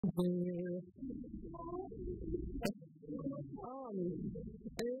And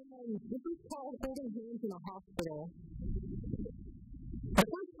this is called holding hands in a hospital. The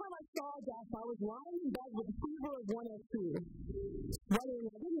first time I saw Jeff, I was lying in bed with a fever of 102. Running,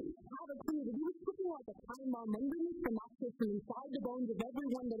 I didn't have a clue, but he was cooking like a time bomb underneath the mattress and inside the bones of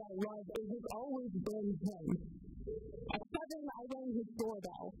everyone that I love. It has always been him. At 7, I rang his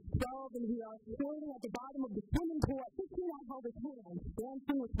doorbell. 12, and we are floating at the bottom of the swimming pool. At 15, I held his hand,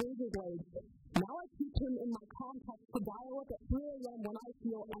 dancing with razor blades. Now I keep him in my contacts to dial up at 3 a.m. when I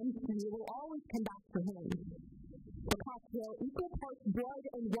feel empty. It will always come back to him. The cocktail, equal parts blood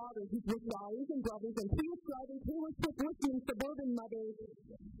and water. He's with Asian brothers and Prius driving, Taylor Swift listening, suburban mothers.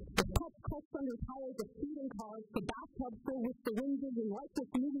 The pups clutched under tires of speeding cars, the bathtub filled with syringes and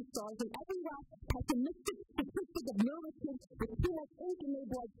lifeless movie stars, and every last pessimistic statistic of nervous kids with too much ink in their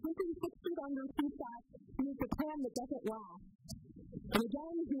blood, simply 6 feet under too fast, to use a plan that doesn't last. And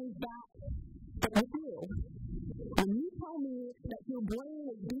again, he is back, but with you. And you tell me that your brain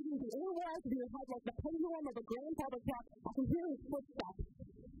is beating the inner walls of your head like the pendulum of a grandfather clock. I can hear his footsteps.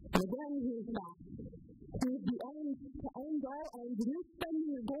 And again, he is back. He is the end to end all ends. You're spending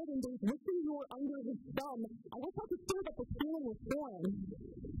your golden days wishing you were under his thumb. I wish I could say that the feeling was foreign.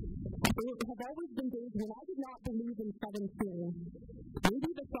 There have always been days when I did not believe in 17.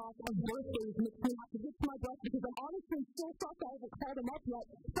 Maybe the thought of birthdays makes me have to ditch my breath because I'm honestly still shocked I haven't called him up yet.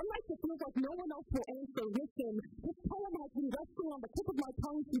 Some nights it feels like no one else will answer. Listen, this poem has been resting on the tip of my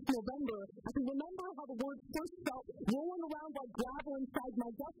tongue since November. I can remember how the words first felt, rolling around like gravel inside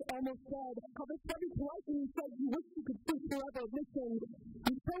my gut almost dead. How they started politely and said, you wish you could sleep forever. Listen,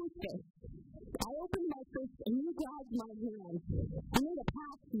 you chose this. I opened my fist and you grabbed my hand. We made a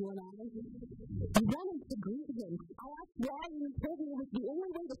pact, you and I. I wanted to greet him. I asked why and he told me it was the only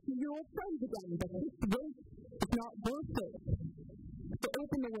way to see your old friends again, but this wait is not worth it. So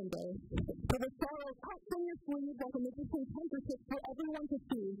open the window. For the sorrow cut from your sleeve like a magician's handkerchief for everyone to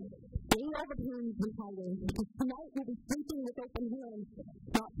see. Bring all the pain you've been hiding, because tonight we'll be sleeping with open hands.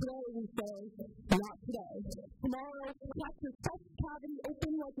 Not today, we say. Not today. Tomorrow, crack your chest cavity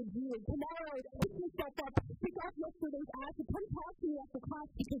open like a jewel. Tomorrow, pick yourself up, pick off yesterday's ass, and come talk to me after class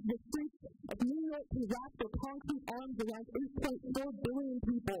because the streets of New York can wrap their concrete arms around 8.4 billion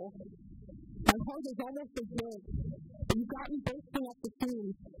people. My heart is almost as big. And you've got me bursting up the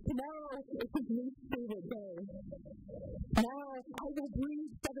seams. Tomorrow is his least favorite day. Now I will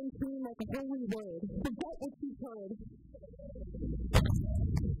breathe 17 like a holy word. Forget what you've heard.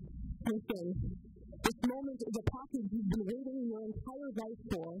 Listen, this moment is a package you've been waiting your entire life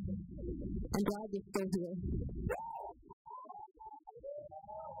for. I'm glad you're still here.